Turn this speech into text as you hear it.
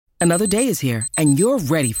Another day is here, and you're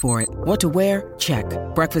ready for it. What to wear? Check.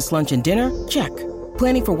 Breakfast, lunch, and dinner? Check.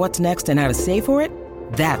 Planning for what's next and how to save for it?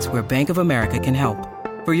 That's where Bank of America can help.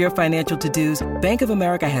 For your financial to-dos, Bank of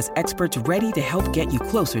America has experts ready to help get you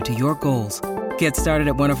closer to your goals. Get started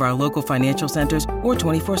at one of our local financial centers or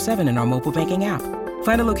 24/7 in our mobile banking app.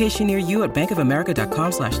 Find a location near you at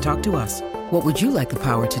bankofamerica.com/talktous. What would you like the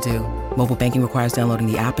power to do? Mobile banking requires downloading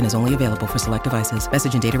the app and is only available for select devices.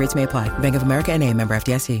 Message and data rates may apply. Bank of America N.A., member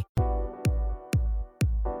FDIC.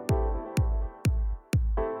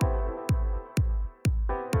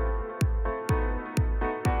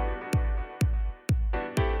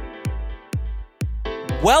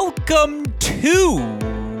 Welcome to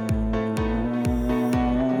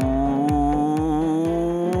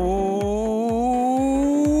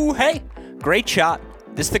Great Shot.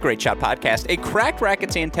 This is the Great Shot Podcast, a Cracked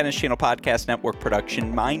Racquets and Tennis Channel Podcast Network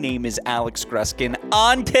production. My name is Alex Gruskin.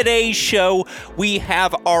 On today's show, we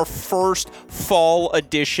have our first fall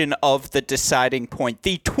edition of The Deciding Point.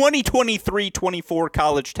 The 2023-24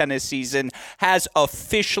 college tennis season has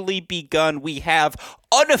officially begun. We have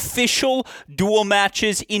unofficial dual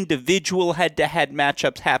matches, individual head-to-head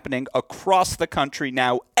matchups happening across the country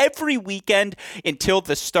now every weekend until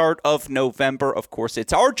the start of November. Of course,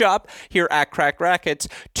 it's our job here at Cracked Racquets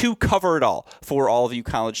to cover it all for all of you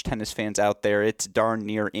college tennis fans out there. It's darn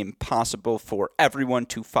near impossible for everyone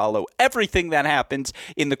to follow everything that happens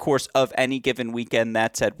in the course of any given weekend.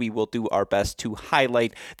 That said, we will do our best to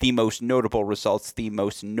highlight the most notable results, the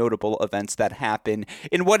most notable events that happen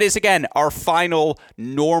in what is, again, our final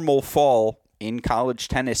normal fall in college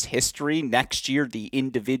tennis history. Next year, the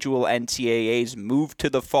individual NCAAs move to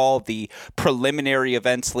the fall. The preliminary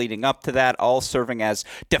events leading up to that all serving as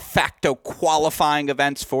de facto qualifying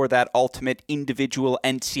events for that ultimate individual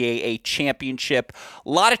NCAA championship. A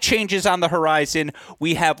lot of changes on the horizon.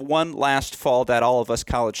 We have one last fall that all of us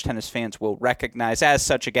college tennis fans will recognize. As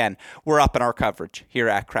such, again, we're up in our coverage here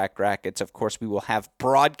at Cracked Racquets. Of course, we will have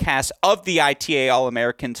broadcasts of the ITA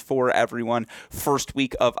All-Americans for everyone. First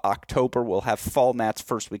week of October, we'll have Fall Nats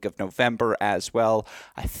first week of November as well.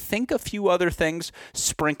 I think a few other things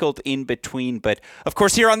sprinkled in between. But, of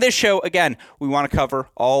course, here on this show, again, we want to cover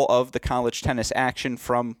all of the college tennis action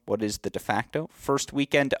from what is the de facto first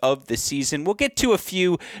weekend of the season. We'll get to a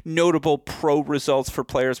few notable pro results for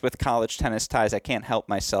players with college tennis ties. I can't help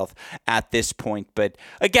myself at this point. But,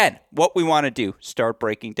 again, what we want to do, start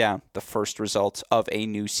breaking down the first results of a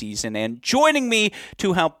new season. And joining me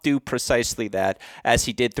to help do precisely that, as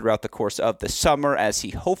he did throughout the course of the summer, as he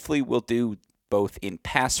hopefully will do both in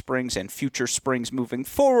past springs and future springs moving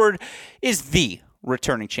forward, is the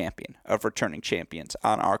returning champion of returning champions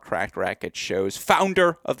on our Cracked Racquets shows,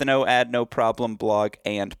 founder of the No Ad, No Problem blog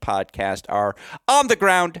and podcast, our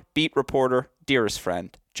on-the-ground beat reporter, dearest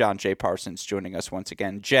friend, John J. Parsons, joining us once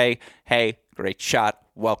again. Jay, hey, great shot.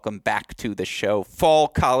 Welcome back to the show. Fall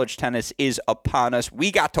college tennis is upon us.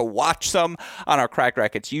 We got to watch some on our Cracked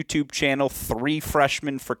Racquets YouTube channel. 3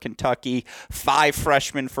 freshmen for Kentucky, 5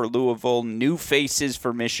 freshmen for Louisville, new faces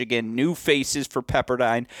for Michigan, new faces for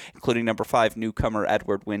Pepperdine, including number 5 newcomer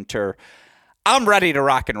Edward Winter. I'm ready to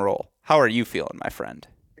rock and roll. How are you feeling, my friend?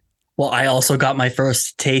 Well, I also got my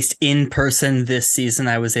first taste in person this season.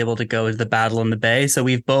 I was able to go to the Battle in the Bay. So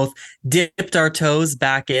we've both dipped our toes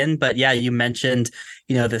back in. But yeah, you mentioned,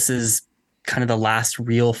 this is kind of the last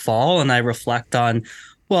real fall. And I reflect on,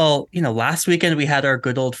 last weekend we had our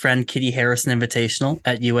good old friend Kitty Harrison Invitational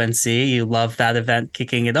at UNC. You love that event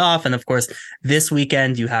kicking it off. And of course, this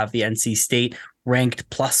weekend you have the NC State ranked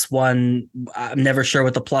 +1. I'm never sure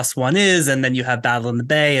what the +1 is. And then you have Battle in the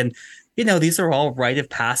Bay. And these are all rite of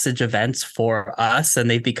passage events for us, and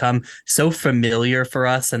they've become so familiar for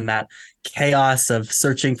us, and that chaos of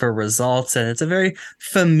searching for results. And it's a very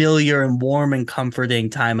familiar and warm and comforting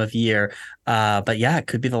time of year. But yeah, it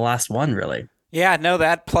could be the last one, really. Yeah, no,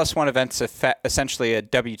 that +1 event's essentially a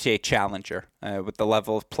WTA challenger with the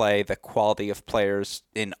level of play, the quality of players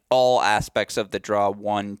in all aspects of the draw,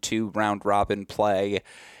 1, 2 round robin play.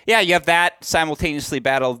 Yeah, you have that simultaneously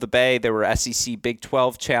Battle of the Bay. There were SEC Big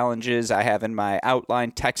 12 challenges. I have in my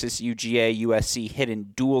outline Texas UGA, USC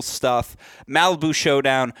hidden dual stuff, Malibu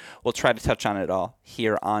Showdown. We'll try to touch on it all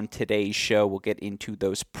here on today's show. We'll get into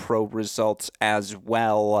those pro results as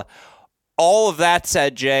well. All of that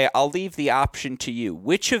said, Jay, I'll leave the option to you.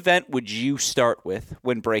 Which event would you start with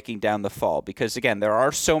when breaking down the fall? Because, again, there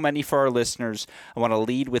are so many for our listeners. I want to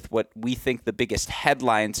lead with what we think the biggest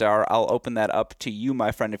headlines are. I'll open that up to you,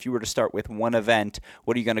 my friend. If you were to start with one event,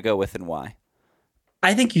 what are you going to go with and why?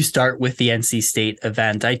 I think you start with the NC State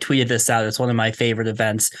event. I tweeted this out. It's one of my favorite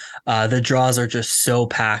events. The draws are just so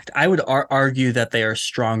packed. I would argue that they are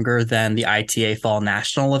stronger than the ITA Fall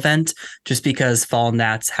National event, just because Fall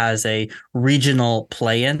Nats has a regional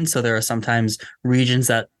play-in. So there are sometimes regions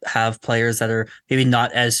that have players that are maybe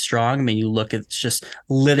not as strong. I mean, you look, it's just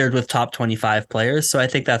littered with top 25 players. So I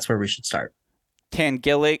think that's where we should start.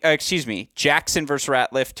 Jackson versus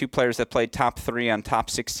Ratliff, two players that played top 3 on top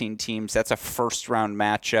 16 teams. That's a first-round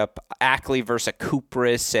matchup. Ackley versus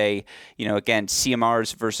Kupris, again,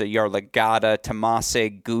 CMRs versus Yarlagadda,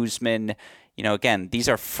 Tomase, Guzman. Again, these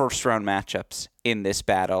are first-round matchups in this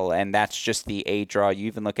battle, and that's just the A draw. You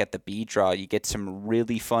even look at the B draw, you get some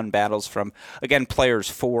really fun battles from, again, players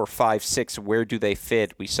 4, 5, 6. Where do they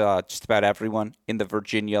fit? We saw just about everyone in the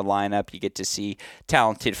Virginia lineup. You get to see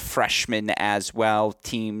talented freshmen as well,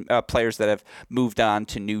 players that have moved on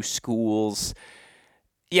to new schools.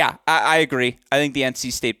 Yeah, I agree. I think the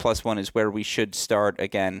NC State +1 is where we should start.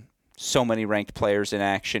 Again, so many ranked players in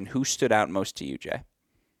action. Who stood out most to you, Jay?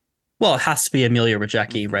 Well, it has to be Amelia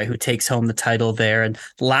Rajecki, right, who takes home the title there. And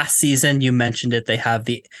last season, you mentioned it, they have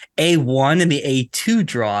the A1 and the A2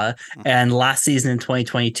 draw. And last season in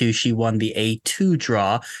 2022, she won the A2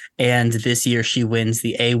 draw. And this year, she wins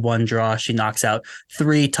the A1 draw. She knocks out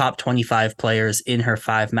 3 top 25 players in her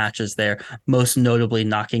 5 matches there, most notably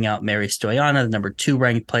knocking out Mary Stoyana, the number 2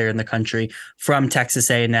 ranked player in the country from Texas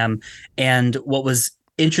A&M. And what was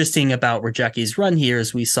interesting about Rajecki's run here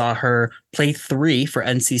is we saw her play 3 for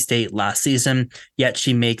NC State last season, yet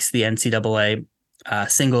she makes the NCAA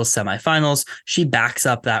singles semifinals. She backs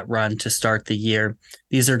up that run to start the year.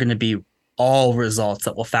 These are going to be all results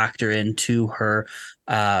that will factor into her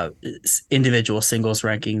individual singles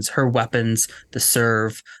rankings, her weapons, the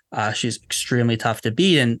serve. She's extremely tough to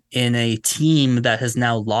beat in a team that has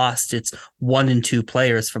now lost its 1 and 2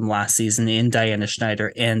 players from last season in Diana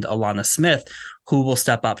Schneider and Alana Smith. Who will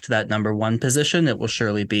step up to that number 1 position? It will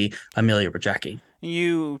surely be Amelia Rajecki.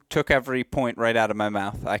 You took every point right out of my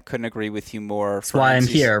mouth. I couldn't agree with you more. That's why I'm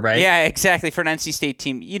here, right? Yeah, exactly. For an NC State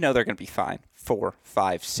team, they're going to be fine. 4,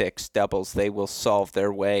 5, 6 doubles. They will solve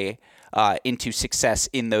their way into success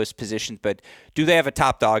in those positions. But do they have a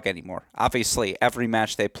top dog anymore? Obviously, every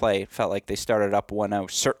match they play felt like they started up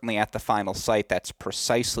 1-0. Certainly at the final site, that's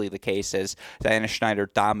precisely the case as Diana Schneider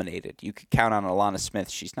dominated. You could count on Alana Smith.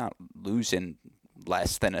 She's not losing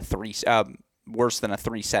worse than a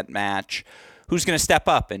 3-set match. Who's going to step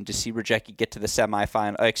up and to see Rajecki get to the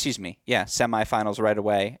semifinals right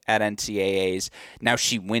away at NCAAs. Now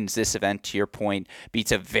she wins this event, to your point,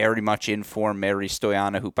 beats a very much in-form Mary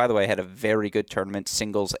Stoyana, who, by the way, had a very good tournament,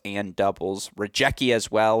 singles and doubles. Rajecki as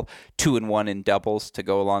well, 2-1 in doubles to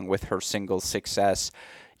go along with her singles success.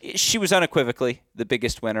 She was unequivocally the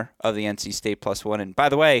biggest winner of the NC State +1. And by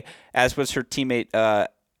the way, as was her teammate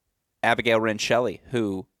Abigail Rancelli,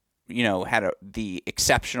 who had the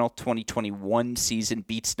exceptional 2021 season,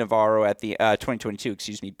 beats Navarro at the 2022,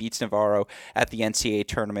 beats Navarro at the NCAA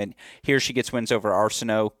tournament. Here she gets wins over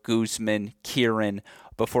Arsenault, Guzman, Kieran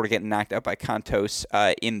before getting knocked out by Contos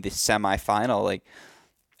in the semifinal.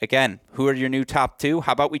 Again, who are your new top 2?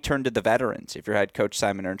 How about we turn to the veterans? If you're head coach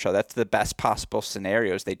Simon Earnshaw, that's the best possible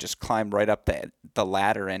scenarios. They just climb right up the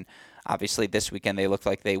ladder, and obviously this weekend they look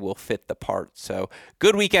like they will fit the part. So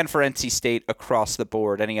good weekend for NC State across the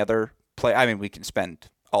board. Any other play? I mean, we can spend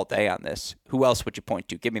all day on this. Who else would you point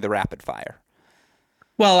to? Give me the rapid fire.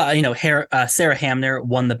 Well, Sarah Hamner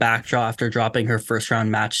won the back draw after dropping her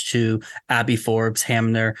first-round match to Abby Forbes.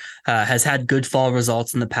 Hamner has had good fall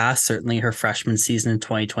results in the past, certainly her freshman season in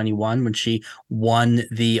 2021 when she won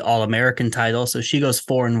the All-American title. So she goes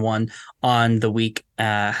 4-1 on the week,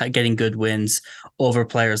 getting good wins over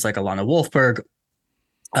players like Alana Wolfberg,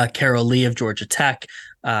 Carol Lee of Georgia Tech.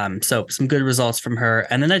 So some good results from her.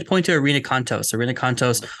 And then I'd point to Irina Kontos. Irina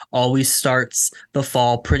Kontos always starts the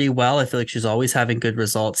fall pretty well. I feel like she's always having good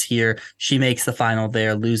results here. She makes the final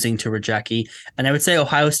there, losing to Rajecki. And I would say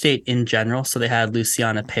Ohio State in general. So they had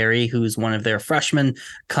Luciana Perry, who's one of their freshmen,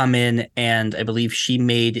 come in, and I believe she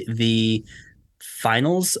made the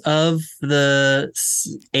finals of the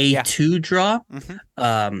A2 draw.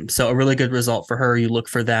 So a really good result for her. You look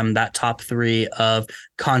for them, that top 3 of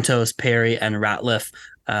Kontos, Perry, and Ratliff.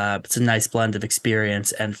 It's a nice blend of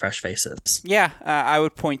experience and fresh faces. Yeah, I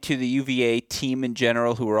would point to the UVA team in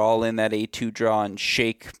general, who are all in that A2 draw, and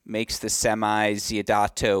Shake makes the semis.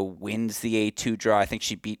 Ziodato wins the A2 draw. I think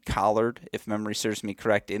she beat Collard, if memory serves me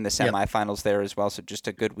correct, in the semifinals there as well. So just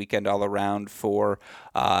a good weekend all around for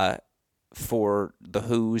the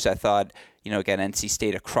Who's. I thought, again, NC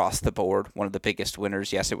State across the board, one of the biggest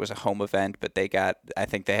winners. Yes, it was a home event, but I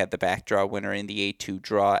think they had the back draw winner in the A2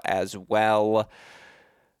 draw as well.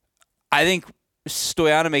 I think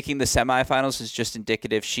Stoyana making the semifinals is just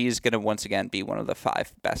indicative. She is going to once again be one of the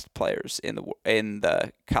 5 best players in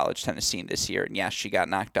the college tennis scene this year. And yes, she got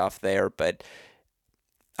knocked off there, but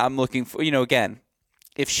I'm looking for, again,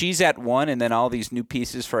 if she's at 1 and then all these new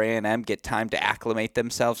pieces for A&M get time to acclimate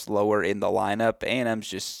themselves lower in the lineup, A&M's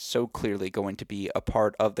just so clearly going to be a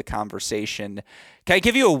part of the conversation. Can I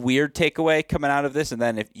give you a weird takeaway coming out of this, and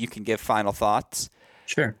then if you can give final thoughts?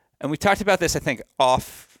 Sure. And we talked about this, I think,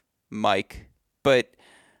 off mic, but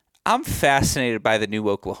I'm fascinated by the new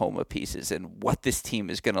Oklahoma pieces and what this team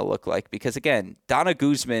is going to look like because, again, Donna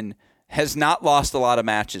Guzman has not lost a lot of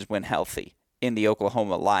matches when healthy in the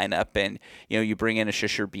Oklahoma lineup. And, you bring in a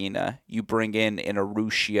Shishrbina, you bring in an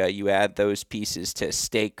Arusha, you add those pieces to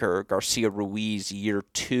Staker, Garcia Ruiz, year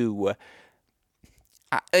 2.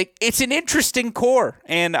 It's an interesting core.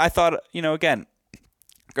 And I thought, again,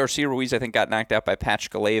 Garcia Ruiz, I think, got knocked out by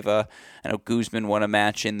Pachkaleva. I know Guzman won a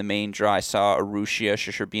match in the main draw. I saw Arusha,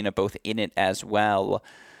 Shishrbina both in it as well.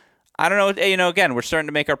 I don't know. Again, we're starting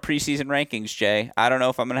to make our preseason rankings, Jay. I don't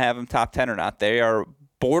know if I'm going to have them top 10 or not. They are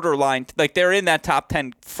borderline, they're in that top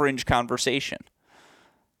 10 fringe conversation.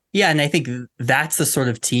 Yeah, and I think that's the sort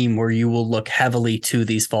of team where you will look heavily to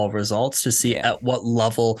these fall results to see at what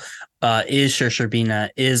level is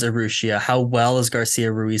Shishrbina, is Arusha, how well is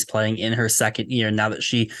Garcia Ruiz playing in her second year now that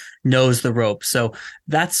she knows the ropes. So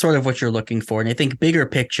that's sort of what you're looking for. And I think bigger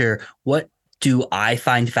picture, what do I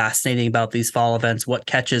find fascinating about these fall events? What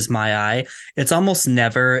catches my eye? It's almost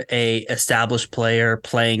never a established player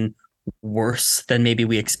playing worse than maybe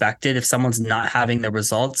we expected. If someone's not having the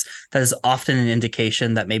results, that is often an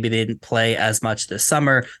indication that maybe they didn't play as much this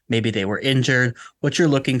summer. Maybe they were injured. What you're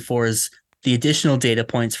looking for is the additional data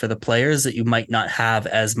points for the players that you might not have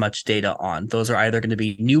as much data on. Those are either going to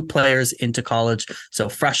be new players into college, so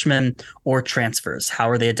freshmen, or transfers. How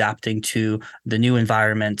are they adapting to the new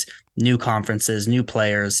environment, new conferences, new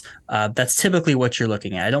players? That's typically what you're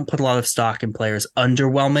looking at. I don't put a lot of stock in players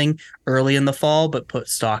underwhelming early in the fall, but put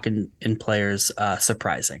stock in players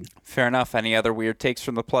surprising. Fair enough. Any other weird takes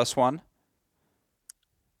from the +1?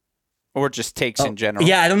 Or just takes in general?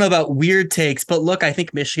 Yeah, I don't know about weird takes, but look, I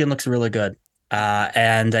think Michigan looks really good.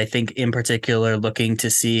 And I think in particular, looking to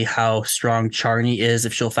see how strong Charney is,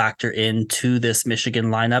 if she'll factor into this Michigan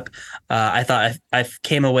lineup. I thought I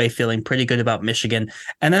came away feeling pretty good about Michigan.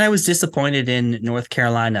 And then I was disappointed in North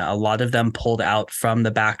Carolina. A lot of them pulled out from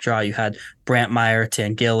the back draw. You had Brantmeyer,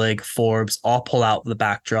 Tangillig, Forbes all pull out the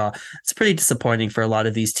back draw. It's pretty disappointing for a lot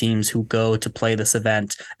of these teams who go to play this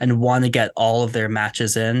event and want to get all of their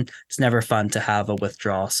matches in. It's never fun to have a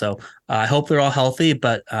withdrawal. So I hope they're all healthy,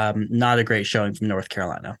 but not a great showing from North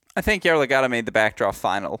Carolina. I think Yarlagata made the back draw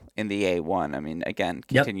final in the A1. I mean, again,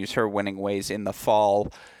 continues her winning ways in the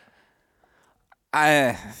fall.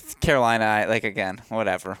 Carolina, again,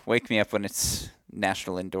 whatever. Wake me up when it's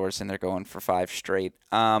national indoors and they're going for 5 straight.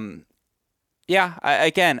 I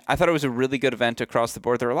thought it was a really good event across the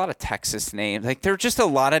board. There were a lot of Texas names. There were just a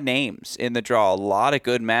lot of names in the draw, a lot of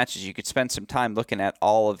good matches. You could spend some time looking at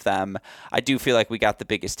all of them. I do feel like we got the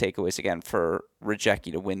biggest takeaways, again, for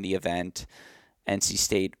Rajecki to win the event. NC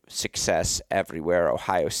State success everywhere,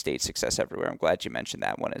 Ohio State success everywhere. I'm glad you mentioned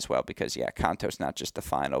that one as well because, Kanto's not just the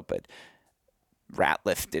final, but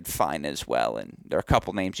Ratliff did fine as well. And there are a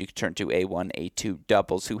couple names you could turn to, A1, A2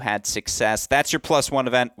 doubles who had success. That's your +1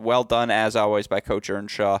 event. Well done, as always, by Coach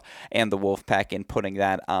Earnshaw and the Wolfpack in putting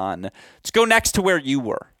that on. Let's go next to where you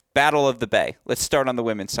were. Battle of the Bay. Let's start on the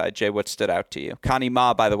women's side. Jay, what stood out to you? Connie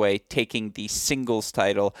Ma, by the way, taking the singles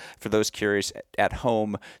title for those curious at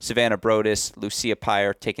home. Savannah Brodus, Lucia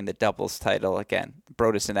Pyre taking the doubles title. Again,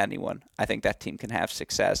 Brodus and anyone. I think that team can have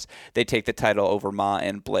success. They take the title over Ma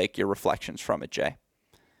and Blake. Your reflections from it, Jay?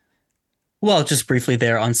 Well, just briefly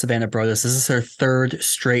there on Savannah Brodus, this is her 3rd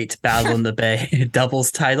straight Battle in the Bay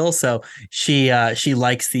doubles title. So she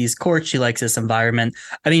likes these courts. She likes this environment.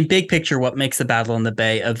 I mean, big picture, what makes the Battle in the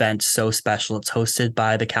Bay event so special? It's hosted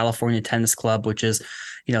by the California Tennis Club, which is,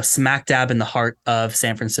 smack dab in the heart of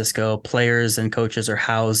San Francisco. Players and coaches are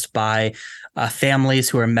housed by families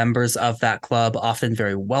who are members of that club, often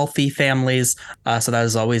very wealthy families. So that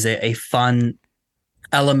is always a fun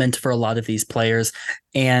element for a lot of these players.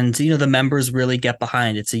 And, the members really get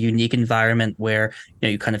behind. It's a unique environment where,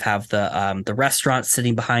 you kind of have the restaurant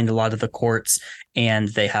sitting behind a lot of the courts, and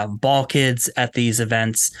they have ball kids at these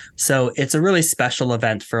events. So it's a really special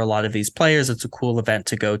event for a lot of these players. It's a cool event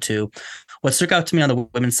to go to. What stuck out to me on the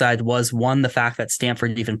women's side was, one, the fact that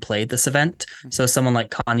Stanford even played this event. So someone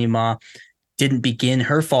like Connie Ma didn't begin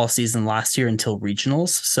her fall season last year until regionals.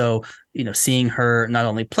 So, seeing her not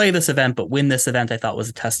only play this event, but win this event, I thought was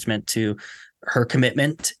a testament to her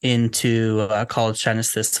commitment into college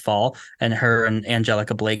tennis this fall, and her and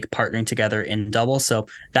Angelica Blake partnering together in doubles. So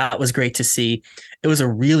that was great to see. It was a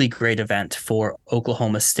really great event for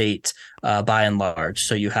Oklahoma State by and large.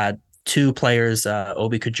 So you had two players,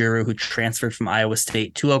 Obi Kajuru, who transferred from Iowa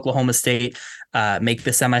State to Oklahoma State, make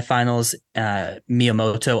the semifinals.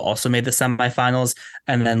 Miyamoto also made the semifinals.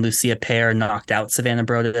 And then Lucia Pear knocked out Savannah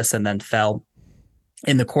Brodus and then fell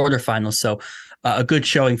in the quarterfinals. So a good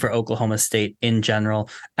showing for Oklahoma State in general.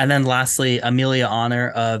 And then lastly, Amelia Honor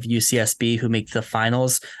of UCSB, who makes the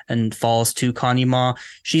finals and falls to Connie Ma.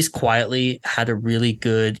 She's quietly had a really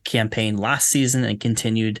good campaign last season and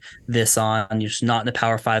continued this on. You're just not in the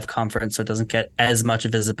Power 5 conference, so it doesn't get as much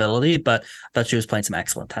visibility, but I thought she was playing some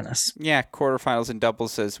excellent tennis. Yeah, quarterfinals and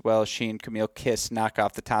doubles as well. She and Camille Kiss knock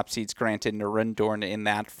off the top seeds, Granted Narendorn, in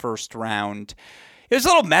that first round. It was a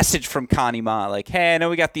little message from Connie Ma, like, hey, I know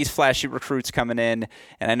we got these flashy recruits coming in,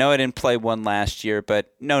 and I know I didn't play one last year,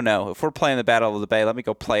 but no, if we're playing the Battle of the Bay, let me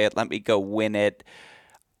go play it, let me go win it.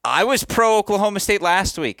 I was pro Oklahoma State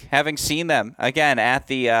last week, having seen them, again, at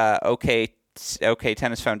the OK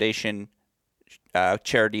Tennis Foundation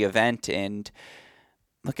charity event, and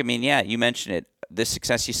look, I mean, yeah, you mentioned it. The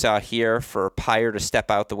success you saw here for Pyre to step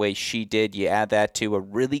out the way she did, you add that to a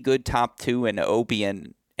really good top two in Obi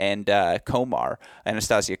and Komar,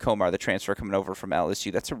 Anastasia Komar, the transfer coming over from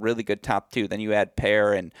LSU. That's a really good top two. Then you add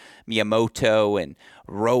Pear and Miyamoto and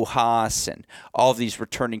Rojas and all of these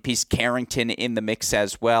returning pieces, Carrington in the mix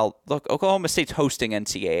as well. Look, Oklahoma State's hosting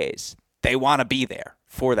NCAAs. They want to be there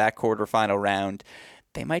for that quarterfinal round.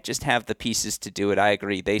 They might just have the pieces to do it. I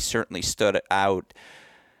agree. They certainly stood out.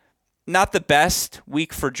 Not the best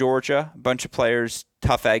week for Georgia. A bunch of players,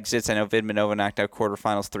 tough exits. I know Vidmanova knocked out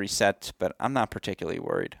quarterfinals 3 sets, but I'm not particularly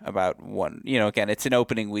worried about one. Again, it's an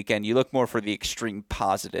opening weekend. You look more for the extreme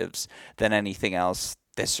positives than anything else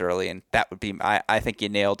this early, and that would be, I think you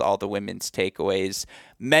nailed all the women's takeaways.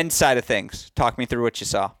 Men's side of things, talk me through what you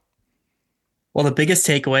saw. Well, the biggest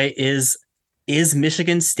takeaway is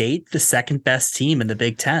Michigan State the second best team in the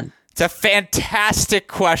Big Ten? It's a fantastic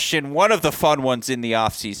question. One of the fun ones in the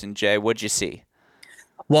offseason, Jay. What'd you see?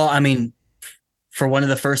 Well, I mean, for one of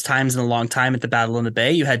the first times in a long time at the Battle in the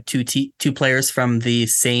Bay, you had two players from the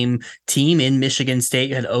same team in Michigan State.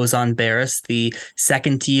 You had Ozan Barris, the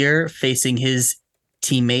second year, facing his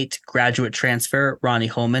teammate, graduate transfer, Ronnie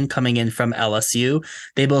Holman, coming in from LSU.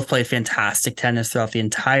 They both played fantastic tennis throughout the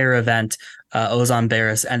entire event. Ozan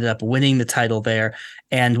Barris ended up winning the title there.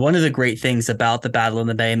 And one of the great things about the Battle in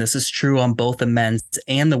the Bay, and this is true on both the men's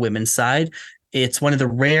and the women's side, it's one of the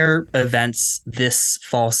rare events this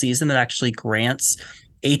fall season that actually grants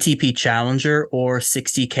ATP Challenger or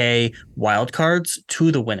 60K wildcards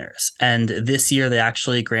to the winners. And this year they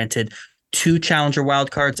actually granted 2 Challenger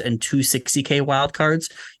wildcards and 2 60K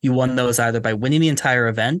wildcards. You won those either by winning the entire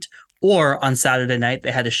event, or on Saturday night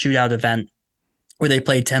they had a shootout event where they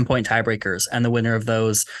played 10-point tiebreakers, and the winner of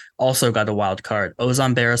those also got a wild card.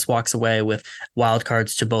 Ozan Barris walks away with wild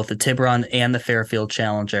cards to both the Tiburon and the Fairfield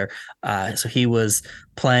Challenger. So he was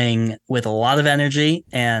playing with a lot of energy,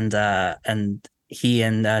 and he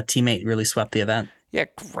and teammate really swept the event. Yeah,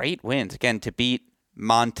 great wins. Again, to beat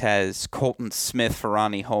Montez, Colton Smith for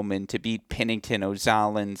Ronnie Holman, to beat Pennington,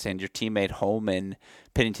 O'Zalins, and your teammate Holman.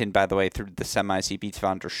 Pennington, by the way, through the semis, he beats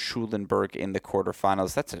Van der Schulenberg in the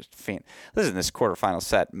quarterfinals. That's a fan. Listen, this quarterfinal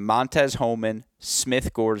set: Montez, Holman,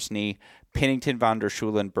 Smith, Gorsny, Pennington, Van der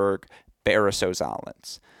Schulenberg, Barris,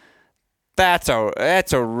 O'Zalins. That's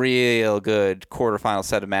a real good quarterfinal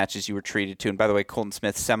set of matches you were treated to. And by the way, Colton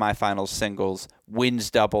Smith, semifinals singles, wins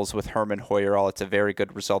doubles with Herman Hoyer. It's a very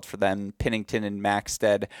good result for them. Pennington and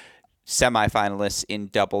Maxted, semifinalists in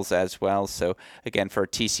doubles as well. So again, for a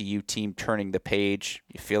TCU team turning the page,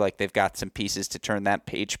 you feel like they've got some pieces to turn that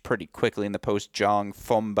page pretty quickly in the post-Jong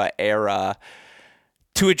Fumba era.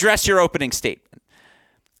 To address your opening statement,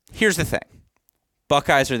 here's the thing.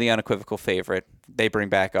 Buckeyes are the unequivocal favorite. They bring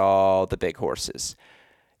back all the big horses.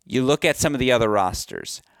 You look at some of the other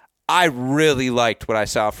rosters. I really liked what I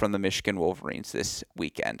saw from the Michigan Wolverines this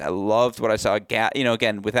weekend. I loved what I saw.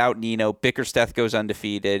 Again, without Nino, Bickerstaff goes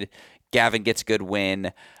undefeated. Gavin gets a good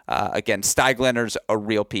win. Again, Steiglenner's a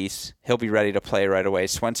real piece. He'll be ready to play right away.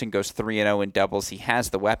 Swenson goes 3-0 in doubles. He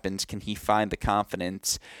has the weapons. Can he find the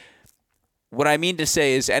confidence? What I mean to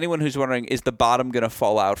say is, anyone who's wondering, is the bottom going to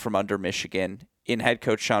fall out from under Michigan in head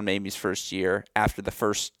coach Sean Mamie's first year after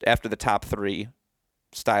the top three,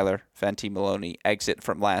 Styler, Venti, Maloney, exit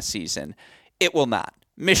from last season? It will not.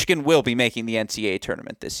 Michigan will be making the NCAA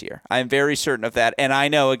tournament this year. I'm very certain of that. And I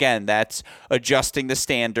know, again, that's adjusting the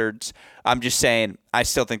standards. I'm just saying, I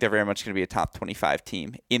still think they're very much going to be a top 25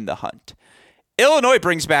 team in the hunt. Illinois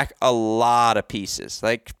brings back a lot of pieces.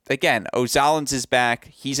 Like, again, O'Zalins is back.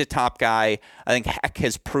 He's a top guy. I think Heck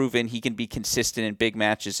has proven he can be consistent in big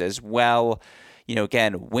matches as well.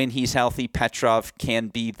 Again, when he's healthy, Petrov can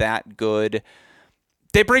be that good.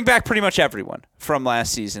 They bring back pretty much everyone from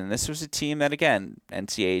last season. This was a team that, again,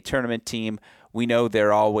 NCAA tournament team, we know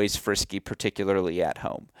they're always frisky, particularly at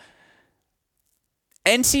home.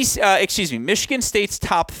 Michigan State's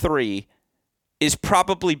top 3 is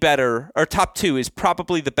probably better, or top 2 is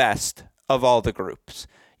probably the best of all the groups.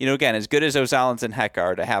 Again, as good as O'Zalins and Heck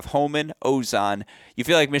are, to have Homan, Ozan, you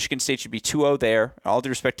feel like Michigan State should be 2-0 there. All due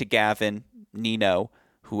respect to Gavin, Nino,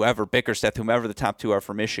 whoever, Bickerstaff, whomever the top 2 are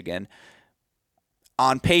for Michigan.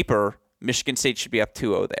 On paper, Michigan State should be up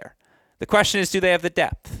 2-0 there. The question is, do they have the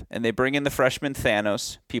depth? And they bring in the freshman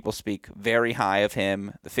Thanos. People speak very high of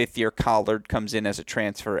him. The fifth-year Collard comes in as a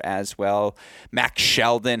transfer as well. Max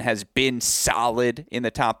Sheldon has been solid in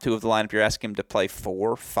the top 2 of the lineup. You're asking him to play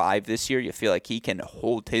 4, 5 this year. You feel like he can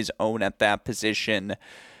hold his own at that position.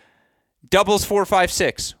 Doubles 4, 5,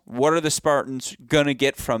 6. What are the Spartans going to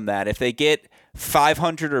get from that? If they get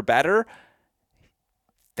 500 or better,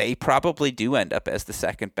 they probably do end up as the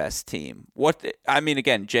second best team.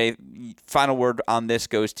 Again, Jay, final word on this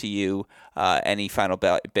goes to you. Any final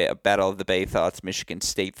Battle of the Bay thoughts, Michigan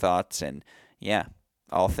State thoughts, and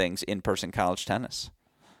all things in-person college tennis.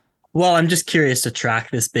 Well, I'm just curious to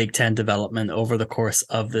track this Big Ten development over the course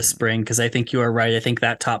of the spring, because I think you are right. I think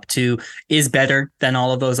that top 2 is better than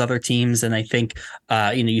all of those other teams. And I think,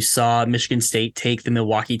 you saw Michigan State take the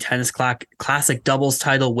Milwaukee Tennis Classic doubles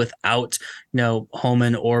title without,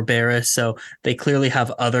 Homan or Barris. So they clearly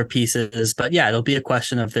have other pieces. But yeah, it'll be a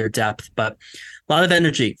question of their depth. But a lot of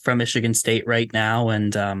energy from Michigan State right now.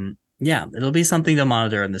 And it'll be something to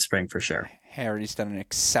monitor in the spring for sure. Harry's done an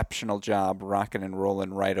exceptional job rocking and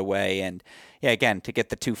rolling right away. And again, to get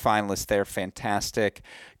the 2 finalists there, fantastic.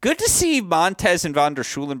 Good to see Montez and Von der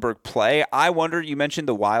Schulenberg play. I wonder, you mentioned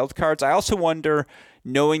the wild cards. I also wonder,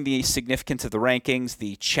 knowing the significance of the rankings,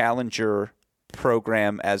 the challenger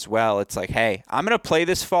program as well, it's like, hey, I'm going to play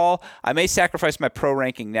this fall. I may sacrifice my pro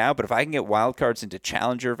ranking now, but if I can get wild cards into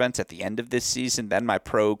challenger events at the end of this season, then my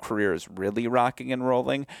pro career is really rocking and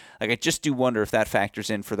rolling. I just do wonder if that factors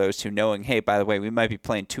in for those two, knowing, hey, by the way, we might be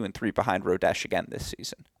playing 2 and 3 behind Rodesh again this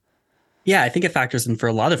season. Yeah, I think it factors in for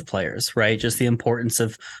a lot of players, right? Just the importance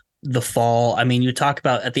of the fall. I mean, you talk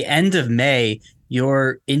about at the end of May,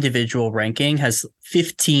 your individual ranking has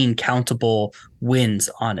 15 countable wins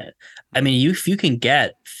on it. I mean, if you can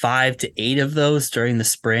get 5 to 8 of those during the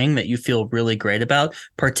spring that you feel really great about,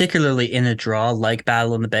 particularly in a draw like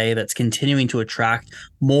Battle in the Bay that's continuing to attract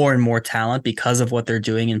more and more talent because of what they're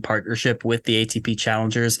doing in partnership with the ATP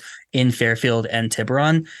challengers in Fairfield and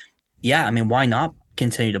Tiburon. Yeah, I mean, why not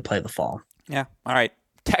continue to play the fall? Yeah. All right.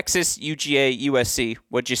 Texas, UGA, USC.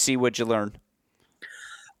 What'd you see? What'd you learn?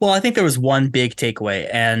 Well, I think there was one big takeaway,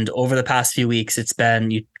 and over the past few weeks, it's been,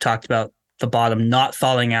 you talked about the bottom not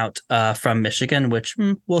falling out from Michigan, which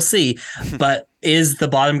we'll see, but is the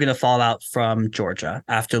bottom going to fall out from Georgia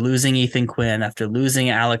after losing Ethan Quinn, after losing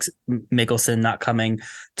Alex Mickelson not coming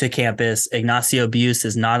to campus? Ignacio Buse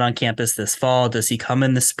is not on campus this fall. Does he come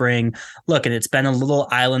in the spring? Look, and it's been a little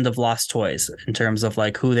island of lost toys in terms of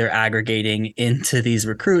like who they're aggregating into these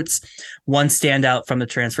recruits. One standout from the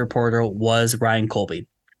transfer portal was Ryan Colby.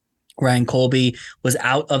 Ryan Colby was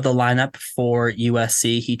out of the lineup for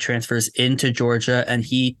USC. He transfers into Georgia and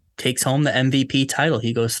he takes home the MVP title.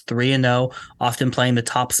 He goes 3-0, often playing the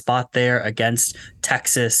top spot there against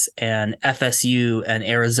Texas and FSU and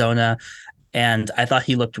Arizona. And I thought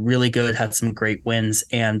he looked really good, had some great wins.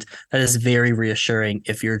 And that is very reassuring.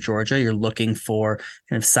 If you're Georgia, you're looking for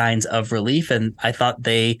kind of signs of relief. And I thought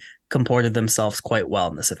they comported themselves quite well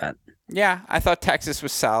in this event. Yeah, I thought Texas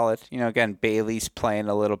was solid. Again, Bailey's playing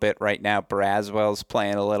a little bit right now. Braswell's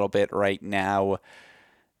playing a little bit right now.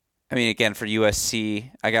 I mean, again, for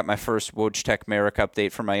USC, I got my first Wojtek Merrick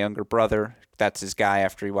update from my younger brother. That's his guy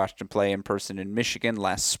after he watched him play in person in Michigan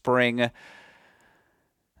last spring.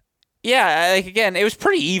 Yeah, again, it was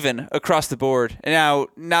pretty even across the board. Now,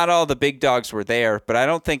 not all the big dogs were there, but I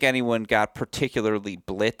don't think anyone got particularly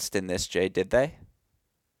blitzed in this, Jay, did they?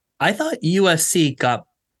 I thought USC got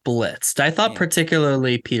blitzed. I thought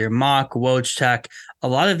particularly Peter Mock, Wojtek, a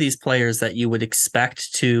lot of these players that you would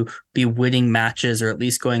expect to be winning matches or at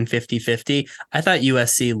least going 50-50. I thought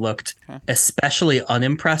USC looked especially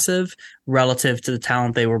unimpressive relative to the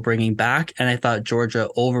talent they were bringing back. And I thought Georgia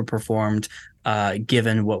overperformed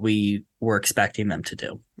given what we were expecting them to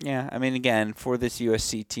do. Yeah, I mean, again, for this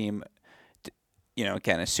USC team,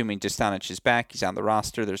 Again, assuming Dostanic is back, he's on the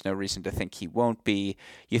roster. There's no reason to think he won't be.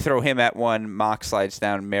 You throw him at one, Mock slides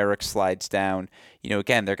down, Merrick slides down.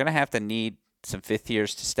 Again, they're going to have to need some fifth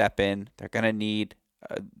years to step in. They're going to need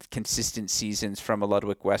consistent seasons from a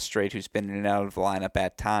Ludwig Westrate who's been in and out of the lineup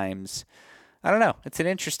at times. I don't know. It's an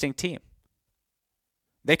interesting team.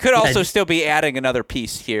 They could also still be adding another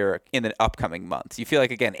piece here in the upcoming months. You feel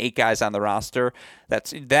like, again, 8 guys on the roster.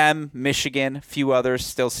 That's them, Michigan, a few others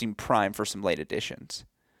still seem prime for some late additions.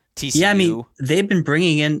 TCU. Yeah, I mean, they've been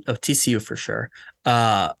bringing in TCU for sure.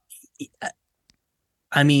 I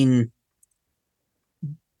mean,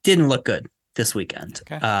 didn't look good this weekend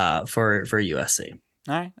for USC.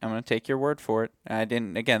 All right, I'm going to take your word for it.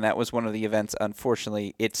 Again, that was one of the events.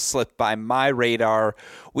 Unfortunately, it slipped by my radar.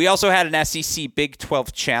 We also had an SEC Big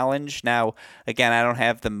 12 Challenge. Now, again, I don't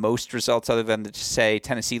have the most results other than to say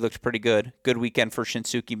Tennessee looked pretty good. Good weekend for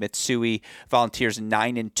Shinsuke Mitsui. Volunteers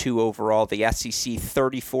 9-2 overall. The SEC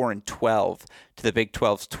 34-12 to the Big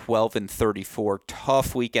 12's 12-34.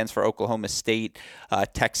 Tough weekends for Oklahoma State,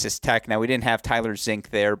 Texas Tech. Now, we didn't have Tyler Zink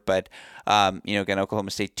there, but again, Oklahoma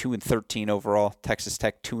State 2-13 overall. Texas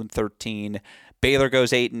Tech 2-13. Baylor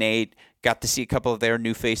goes 8-8. Got to see a couple of their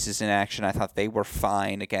new faces in action. I thought they were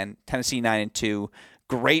fine. Again, Tennessee 9-2.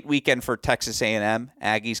 Great weekend for Texas A&M.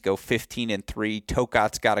 Aggies go 15-3.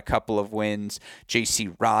 Tokat's got a couple of wins. J.C.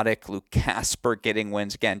 Roddick, Luke Casper getting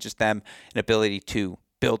wins. Again, just them an ability to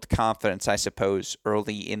build confidence, I suppose,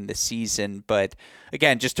 early in the season. But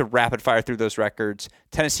again, just to rapid fire through those records: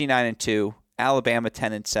 Tennessee 9-2, Alabama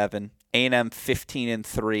 10-7, A&M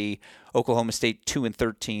 15-3, Oklahoma State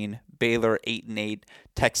 2-13, Baylor 8-8,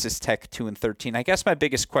 Texas Tech 2-13. I guess my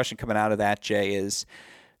biggest question coming out of that, Jay, is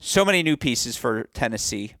so many new pieces for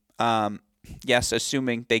Tennessee. Yes,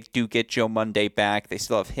 assuming they do get Joe Monday back, they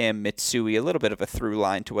still have him, Mitsui, a little bit of a through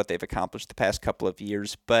line to what they've accomplished the past couple of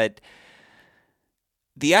years, but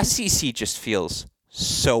the SEC just feels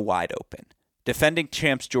so wide open. Defending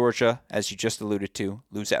champs Georgia, as you just alluded to,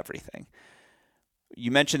 lose everything.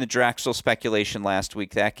 You mentioned the Draxel speculation last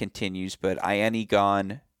week. That continues, but Iene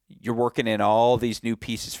gone. You're working in all these new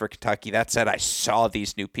pieces for Kentucky. That said, I saw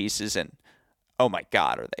these new pieces, and oh my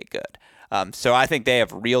God, are they good. So I think they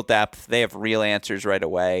have real depth. They have real answers right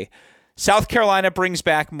away. South Carolina brings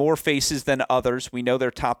back more faces than others. We know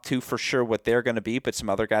their top 2 for sure what they're going to be, but some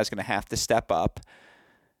other guys are going to have to step up.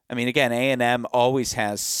 I mean, again, A&M always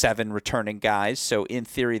has 7 returning guys, so in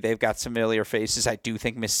theory, they've got some familiar faces. I do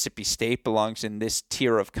think Mississippi State belongs in this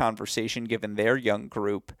tier of conversation given their young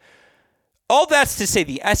group. All that's to say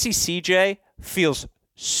the SEC, Jay, feels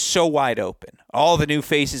so wide open. All the new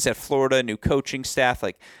faces at Florida, new coaching staff.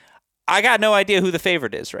 I got no idea who the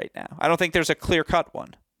favorite is right now. I don't think there's a clear-cut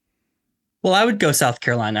one. Well, I would go South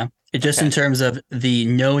Carolina. Just in terms of the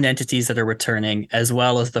known entities that are returning, as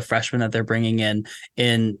well as the freshmen that they're bringing in,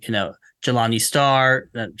 Jelani Starr,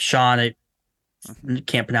 Sean, I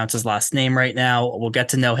can't pronounce his last name right now. We'll get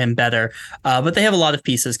to know him better. But they have a lot of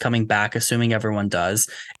pieces coming back, assuming everyone does.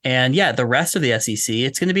 And yeah, the rest of the SEC,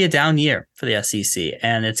 it's going to be a down year for the SEC.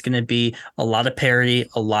 And it's going to be a lot of parity,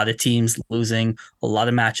 a lot of teams losing, a lot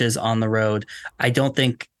of matches on the road. I don't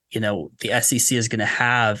think the SEC is going to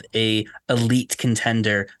have a elite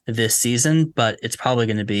contender this season, but it's probably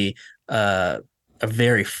going to be a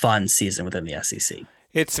very fun season within the SEC.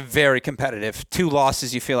 It's very competitive. 2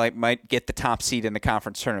 losses you feel like might get the top seed in the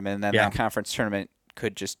conference tournament, and then that conference tournament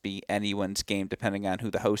could just be anyone's game depending on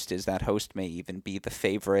who the host is. That host may even be the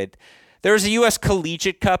favorite. There's a U.S.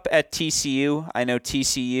 Collegiate Cup at TCU. I know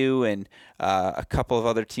TCU and a couple of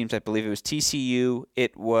other teams. I believe it was TCU.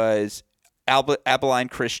 It was Abilene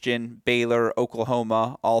Christian, Baylor,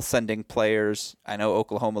 Oklahoma, all sending players. I know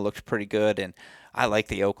Oklahoma looked pretty good, and I like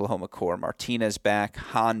the Oklahoma core. Martinez back,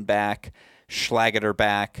 Hahn back, Schlageter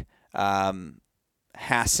back,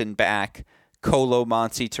 Hassan back, Kolo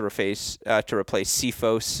Monsi to replace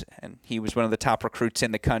Cephos, and he was one of the top recruits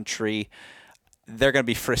in the country. They're going to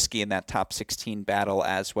be frisky in that top 16 battle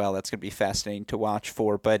as well. That's going to be fascinating to watch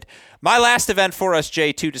for. But my last event for us,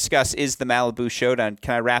 Jay, to discuss is the Malibu Showdown.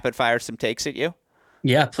 Can I rapid fire some takes at you?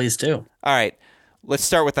 Yeah, please do. All right. Let's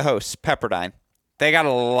start with the hosts, Pepperdine. They got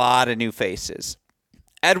a lot of new faces.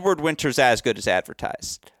 Edward Winter's as good as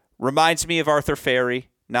advertised. Reminds me of Arthur Ferry.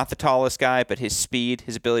 Not the tallest guy, but his speed,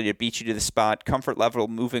 his ability to beat you to the spot, comfort level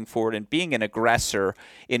moving forward, and being an aggressor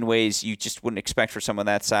in ways you just wouldn't expect for someone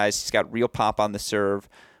that size. He's got real pop on the serve,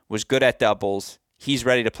 was good at doubles. He's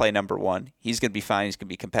ready to play number 1. He's going to be fine. He's going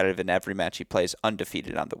to be competitive in every match he plays,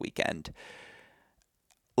 undefeated on the weekend.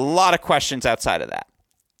 A lot of questions outside of that.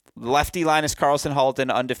 Lefty Linus Carlson Halden,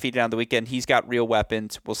 undefeated on the weekend. He's got real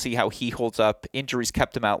weapons. We'll see how he holds up. Injuries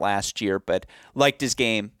kept him out last year, but liked his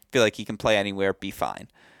game. feel like he can play anywhere, be fine.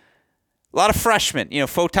 A lot of freshmen.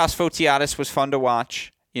 Fotas Fotiadis was fun to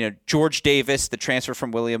watch. George Davis, the transfer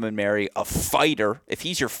from William and Mary, a fighter. If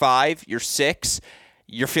he's your 5, your 6,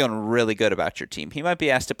 you're feeling really good about your team. He might be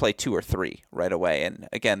asked to play 2 or 3 right away. And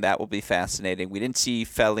again, that will be fascinating. We didn't see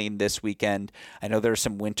Feline this weekend. I know there are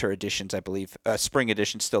some winter editions, I believe, spring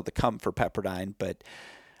editions still to come for Pepperdine, but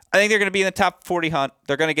I think they're going to be in the top 40 hunt.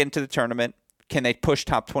 They're going to get into the tournament. Can they push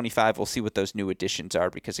top 25? We'll see what those new additions are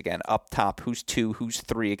because, again, up top, who's 2, who's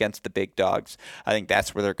 3 against the big dogs? I think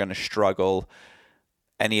that's where they're going to struggle.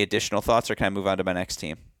 Any additional thoughts, or can I move on to my next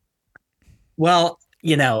team? Well,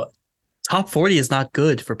 top 40 is not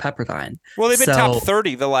good for Pepperdine. Well, they've been top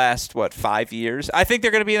 30 the last, 5 years? I think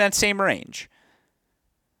they're going to be in that same range.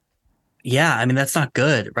 Yeah, I mean, that's not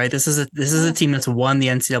good, right? This is a team that's won the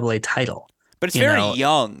NCAA title. But it's very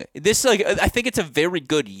young. I think it's a very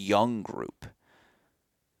good young group.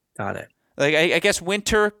 Got it. I guess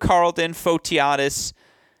Winter, Carlton, Fotiadis,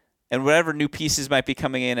 and whatever new pieces might be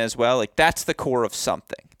coming in as well. That's the core of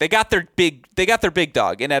something. They got their big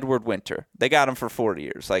dog in Edward Winter. They got him for 4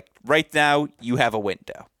 years. Right now, you have a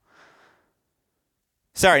window.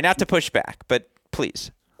 Sorry, not to push back, but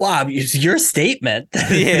please. Wow, it's your statement. Yeah.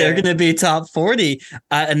 They're going to be top 40.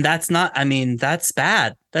 And that's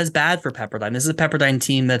bad. That's bad for Pepperdine. This is a Pepperdine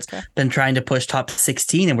team that's been trying to push top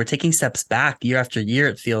 16, and we're taking steps back year after year.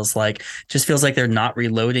 It feels like they're not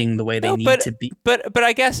reloading the way they need to be. But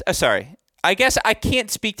I guess, I guess I can't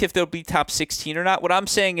speak to if they'll be top 16 or not. What I'm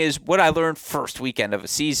saying is what I learned first weekend of a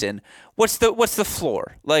season. What's the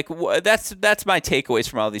floor? That's my takeaways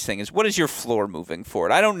from all these things. What is your floor moving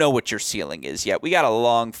forward? I don't know what your ceiling is yet. We got a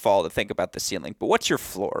long fall to think about the ceiling, but what's your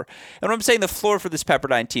floor? And what I'm saying, the floor for this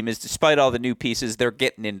Pepperdine team is, despite all the new pieces, they're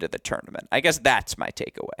getting into the tournament. I guess that's my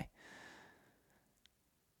takeaway.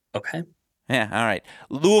 Okay. Yeah, all right.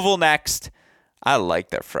 Louisville next. I like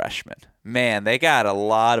their freshmen. Man, they got a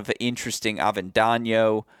lot of interesting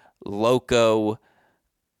Avendano, Loco,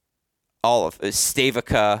 all of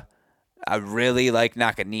Stavica. I really like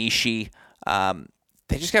Nakanishi.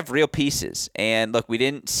 They just have real pieces. And look, we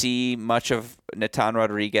didn't see much of Natan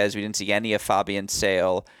Rodriguez. We didn't see any of Fabian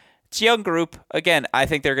Sale. It's a young group. Again, I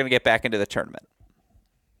think they're going to get back into the tournament.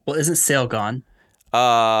 Well, isn't Sale gone?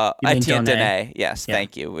 Etienne Dene. Yes, yeah.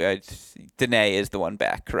 Thank you. Dene is the one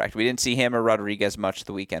back, correct. We didn't see him or Rodriguez much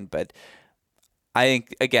the weekend, but I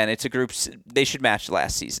think, again, it's a group they should match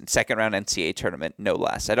last season. Second round NCAA tournament, no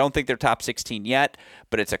less. I don't think they're top 16 yet,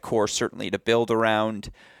 but it's a core certainly to build around.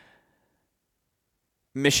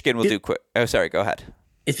 Michigan will do quick. Oh, sorry, go ahead.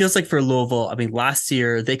 It feels like for Louisville, last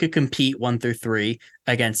year they could compete 1 through 3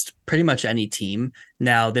 against pretty much any team.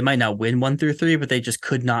 Now, they might not win 1 through 3, but they just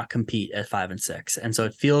could not compete at 5 and 6. And so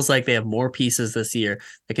it feels like they have more pieces this year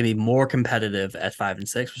that can be more competitive at 5 and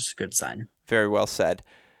 6, which is a good sign. Very well said.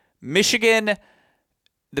 Michigan,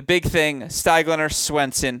 the big thing, Steiglander,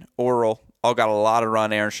 Swenson, Oral, all got a lot of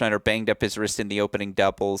run. Aaron Schneider banged up his wrist in the opening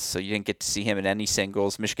doubles, so you didn't get to see him in any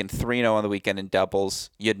singles. Michigan 3-0 on the weekend in doubles.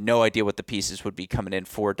 You had no idea what the pieces would be coming in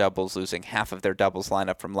for doubles, losing half of their doubles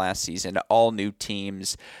lineup from last season. All new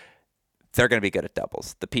teams. They're going to be good at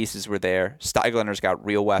doubles. The pieces were there. Steiglander's got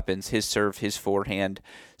real weapons. His serve, his forehand.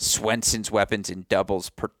 Swenson's weapons in doubles,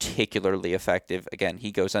 particularly effective. Again,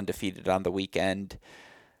 he goes undefeated on the weekend.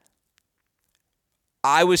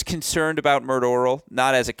 I was concerned about Mert Oral,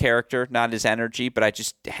 not as a character, not his energy, but I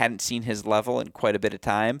just hadn't seen his level in quite a bit of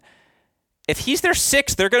time. If he's their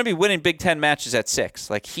 6, they're going to be winning Big Ten matches at 6.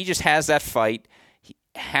 He just has that fight. He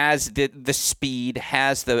has the speed,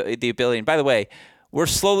 has the ability. And by the way, we're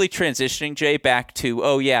slowly transitioning, Jay, back to,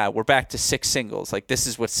 we're back to 6 singles. This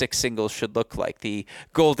is what 6 singles should look like. The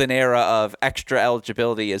golden era of extra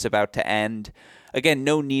eligibility is about to end. Again,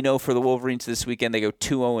 no Nino for the Wolverines this weekend. They go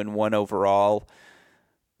 2-0-1 overall.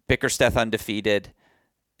 Bickerstaff undefeated.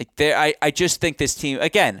 I just think this team,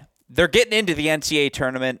 again, they're getting into the NCAA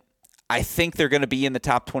tournament. I think they're going to be in the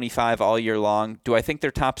top 25 all year long. Do I think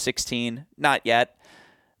they're top 16? Not yet.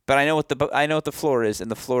 But I know what the floor is,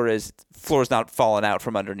 and the floor is not falling out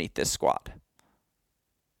from underneath this squad.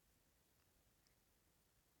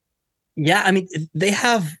 Yeah,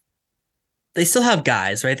 they still have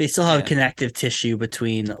guys, right? They still have connective tissue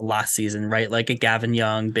between last season, right? Like a Gavin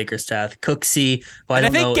Young, Bickerstaff, Cooksey. I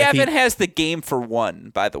think Gavin has the game for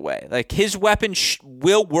one, by the way. His weapon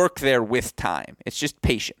will work there with time. It's just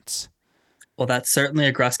patience. Well, that's certainly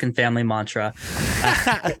a Gruskin family mantra.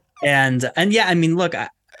 And yeah, look,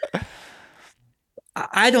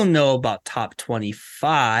 I don't know about top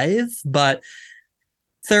 25, but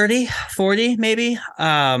 30, 40 maybe.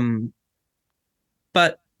 But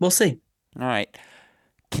we'll see. All right.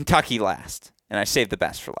 Kentucky last, and I saved the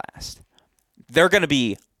best for last. They're going to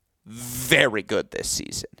be very good this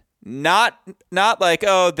season. Not like,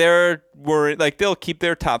 oh, they'll keep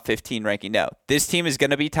their top 15 ranking. No, this team is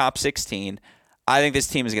going to be top 16. I think this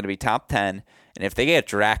team is going to be top 10. And if they get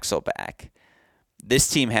Draxel back, this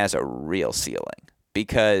team has a real ceiling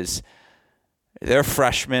because their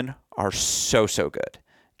freshmen are so good.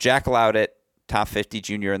 Jack Loudett, top 50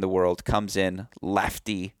 junior in the world, comes in,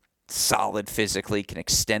 lefty, solid physically, can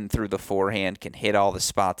extend through the forehand, can hit all the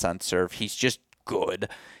spots on serve. He's just good.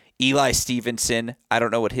 Eli Stevenson, I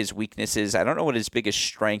don't know what his weakness is. I don't know what his biggest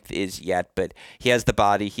strength is yet, but he has the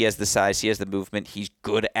body, he has the size, he has the movement. He's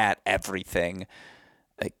good at everything.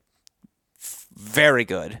 Like, very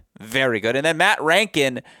good. Very good. And then Matt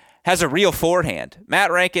Rankin has a real forehand.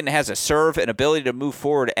 Matt Rankin has a serve, an ability to move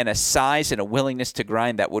forward, and a size and a willingness to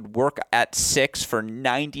grind that would work at 6 for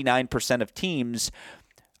 99% of teams.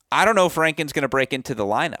 I don't know if Rankin's going to break into the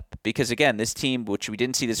lineup because, again, this team, which we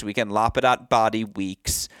didn't see this weekend, Lapadat, Body,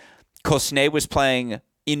 Weeks. Kosnay was playing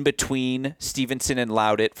in between Stevenson and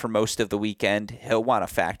Loudett for most of the weekend. He'll want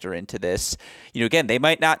to factor into this. Again, they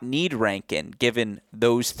might not need Rankin given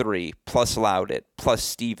those three, plus Loudett, plus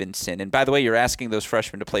Stevenson. And by the way, you're asking those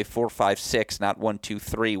freshmen to play 4, 5, 6, not 1, 2,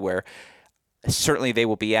 3, where certainly they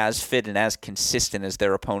will be as fit and as consistent as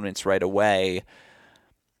their opponents right away.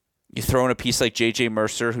 You throw in a piece like J.J.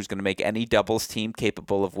 Mercer, who's going to make any doubles team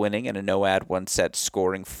capable of winning in a no-ad, one-set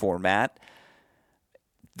scoring format.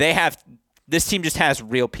 This team just has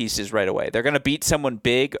real pieces right away. They're going to beat someone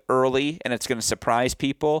big early, and it's going to surprise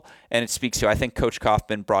people, and it speaks to, I think Coach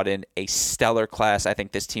Kaufman brought in a stellar class. I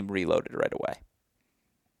think this team reloaded right away.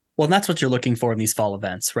 Well, and that's what you're looking for in these fall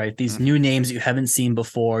events, right? These new names you haven't seen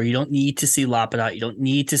before. You don't need to see Lapadat. You don't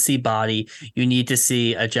need to see Body. You need to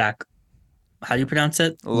see a Jack. How do you pronounce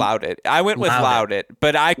it? Loudett. I went with Loudett,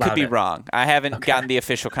 but I could be Loudett. wrong. I haven't gotten the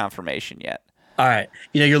official confirmation yet. All right.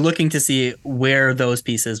 You're looking to see where those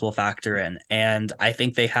pieces will factor in. And I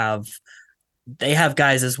think they have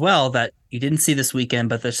guys as well that you didn't see this weekend,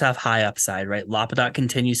 but they just have high upside, right? Lapadat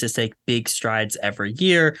continues to take big strides every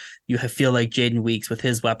year. You feel like Jaden Weeks with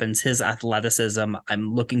his weapons, his athleticism.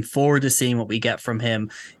 I'm looking forward to seeing what we get from him.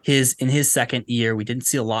 In his second year, we didn't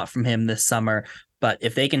see a lot from him this summer. But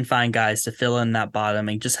if they can find guys to fill in that bottom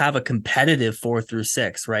and just have a competitive 4 through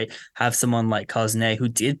 6, right? Have someone like Kosnay, who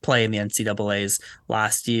did play in the NCAAs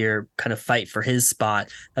last year, kind of fight for his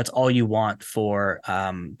spot. That's all you want for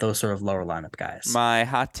those sort of lower lineup guys. My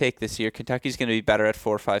hot take this year, Kentucky's going to be better at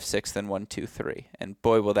 4, 5, 6 than 1, 2, 3. And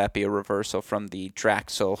boy, will that be a reversal from the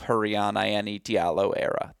Draxel, Hurrion, Iene, Diallo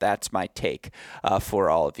era. That's my take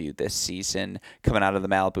for all of you this season, coming out of the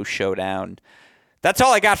Malibu Showdown. That's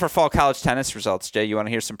all I got for fall college tennis results, Jay. You want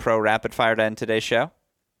to hear some pro rapid fire to end today's show?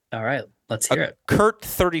 All right, let's hear it. Curt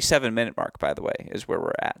 37-minute mark, by the way, is where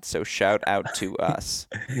we're at. So shout out to us.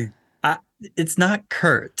 It's not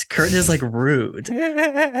Curt. Curt is like rude.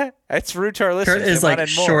 It's rude to our listeners. Curt is like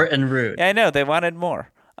short and rude. Yeah, I know. They wanted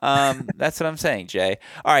more. That's what I'm saying, Jay.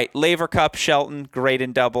 All right, Laver Cup, Shelton, great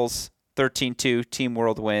in doubles. 13-2, Team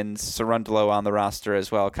World wins. Cerundolo on the roster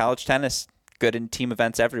as well. College tennis, good in team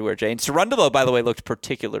events everywhere, Jay. And Cerundolo, by the way, looked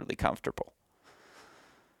particularly comfortable.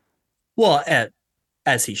 Well,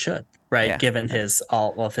 as he should, right? Yeah. Given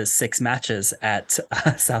all of his 6 matches at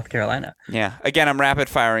South Carolina. Yeah. Again, I'm rapid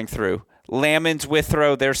firing through. Lamons,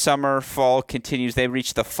 Withrow, their summer, fall continues. They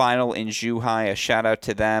reached the final in Zhuhai. A shout out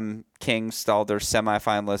to them. King Stalder,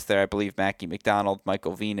 semifinalists there. I believe Mackie McDonald,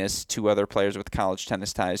 Michael Venus, 2 other players with college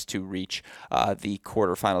tennis ties to reach the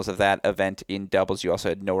quarterfinals of that event in doubles. You also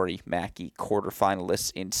had Nori Mackie,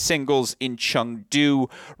 quarterfinalists in singles in Chengdu.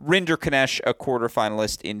 Rinder Kanesh, a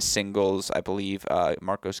quarterfinalist in singles. I believe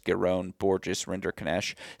Marcos Giron, Borges, Rinder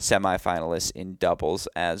Kanesh, semifinalists in doubles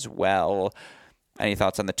as well. Any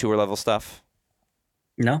thoughts on the tour level stuff?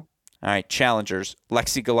 No. All right, challengers.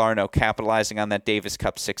 Lexi Galarno capitalizing on that Davis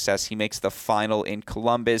Cup success. He makes the final in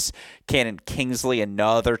Columbus. Cannon Kingsley,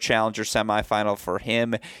 another challenger semifinal for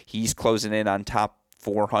him. He's closing in on top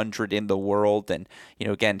 400 in the world. And,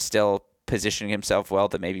 again, still positioning himself well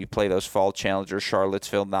to maybe play those fall challengers.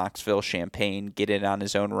 Charlottesville, Knoxville, Champaign, get in on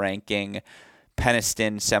his own ranking.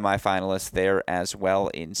 Peniston, semifinalist there as well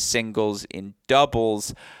in singles. In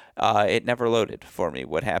doubles, it never loaded for me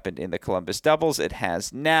what happened in the Columbus doubles. It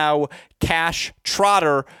has now. Cash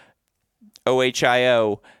Trotter,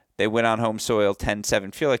 OHIO, they win on home soil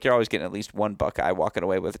 10-7. Feel like you're always getting at least one Buckeye walking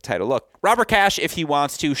away with a title. Look, Robert Cash, if he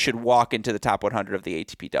wants to, should walk into the top 100 of the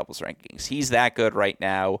ATP doubles rankings. He's that good right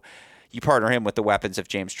now. You partner him with the weapons of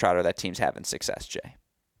James Trotter, that team's having success, Jay.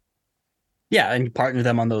 Yeah, and partner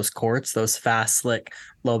them on those courts, those fast, slick,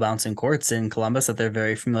 low bouncing courts in Columbus that they're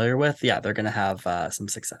very familiar with. Yeah, they're going to have some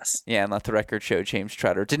success. Yeah, and let the record show James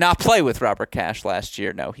Trotter did not play with Robert Cash last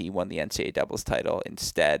year. No, he won the NCAA doubles title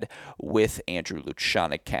instead with Andrew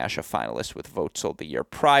Lucianic. Cash, a finalist with Vogtsel the year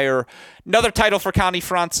prior. Another title for Connie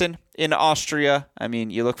Franzen in Austria. I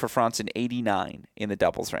mean, you look for Franzen 89 in the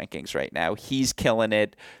doubles rankings right now. He's killing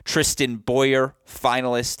it. Tristan Boyer,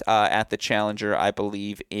 finalist at the Challenger, I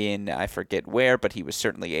believe in, I forget where, but he was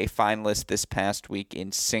certainly a finalist this past week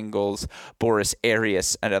in singles. Boris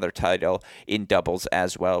Arias, another title in doubles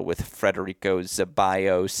as well with Federico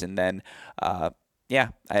Zeballos. And then,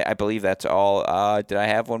 I believe that's all. Did I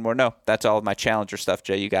have one more? No, that's all of my Challenger stuff.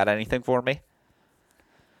 Jay, you got anything for me?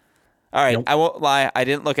 All right, nope. I won't lie. I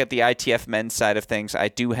didn't look at the ITF men's side of things. I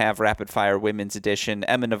do have Rapid Fire Women's Edition.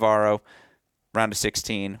 Emma Navarro, round of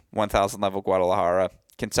 16, 1,000 level Guadalajara,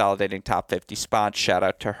 consolidating top 50 spots. Shout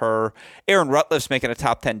out to her. Erin Rutliff's making a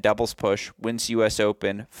top 10 doubles push, wins U.S.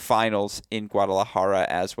 Open finals in Guadalajara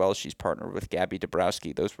as well. She's partnered with Gabby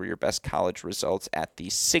Dabrowski. Those were your best college results at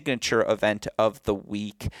the signature event of the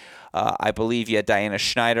week. I believe you had Diana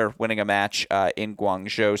Schneider winning a match in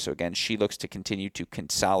Guangzhou. So again, she looks to continue to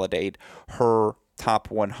consolidate her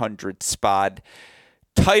top 100 spot.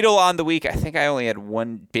 Title on the week, I think I only had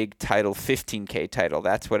one big title, 15K title.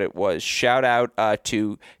 That's what it was. Shout out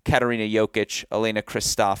to Katarina Jokic, Elena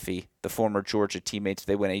Kristofi, the former Georgia teammates.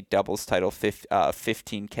 They win a doubles title,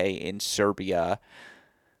 15K in Serbia.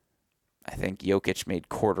 I think Jokic made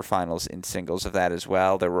quarterfinals in singles of that as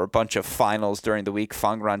well. There were a bunch of finals during the week.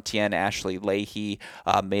 Fang Rantien, Ashley Leahy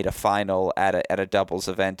made a final at a doubles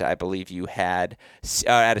event. I believe you had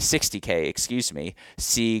at a 60K, excuse me.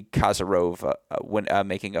 C. Kazarova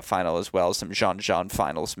making a final as well. Some Jean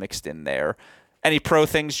finals mixed in there. Any pro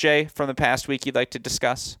things, Jay, from the past week you'd like to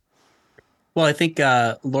discuss? Well, I think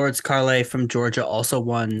Lourdes Carlet from Georgia also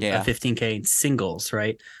won a 15K in singles,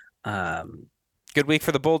 right? Good week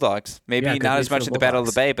for the Bulldogs. Maybe not as much in the Battle of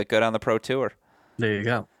the Bay, but good on the Pro Tour. There you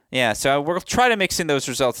go. Yeah, so we'll try to mix in those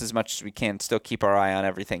results as much as we can. Still keep our eye on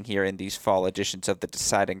everything here in these fall editions of The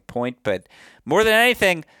Deciding Point. But more than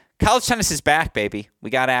anything, college tennis is back, baby. We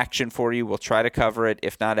got action for you. We'll try to cover it,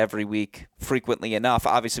 if not every week, frequently enough.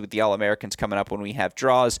 Obviously, with the All-Americans coming up when we have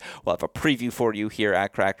draws, we'll have a preview for you here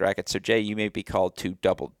at Cracked Racquet. So, Jay, you may be called to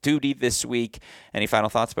double duty this week. Any final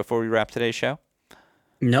thoughts before we wrap today's show?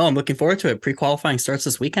 No, I'm looking forward to it. Pre-qualifying starts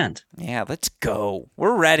this weekend. Yeah, let's go.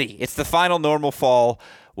 We're ready. It's the final normal fall.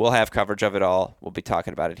 We'll have coverage of it all. We'll be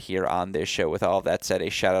talking about it here on this show. With all of that said,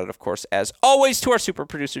 a shout out, of course, as always, to our super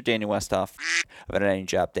producer, Daniel Westhoff, of an any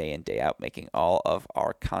job day in, day out, making all of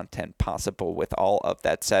our content possible. With all of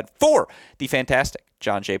that said, for the fantastic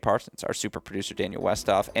John J. Parsons, our super producer, Daniel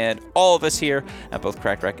Westhoff, and all of us here at both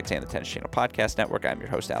Cracked Racquets and the Tennis Channel Podcast Network, I'm your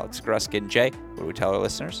host, Alex Gruskin. Jay, what do we tell our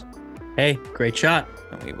listeners? Hey, great shot.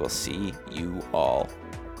 And we will see you all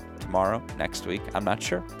tomorrow, next week. I'm not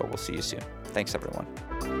sure, but we'll see you soon. Thanks, everyone.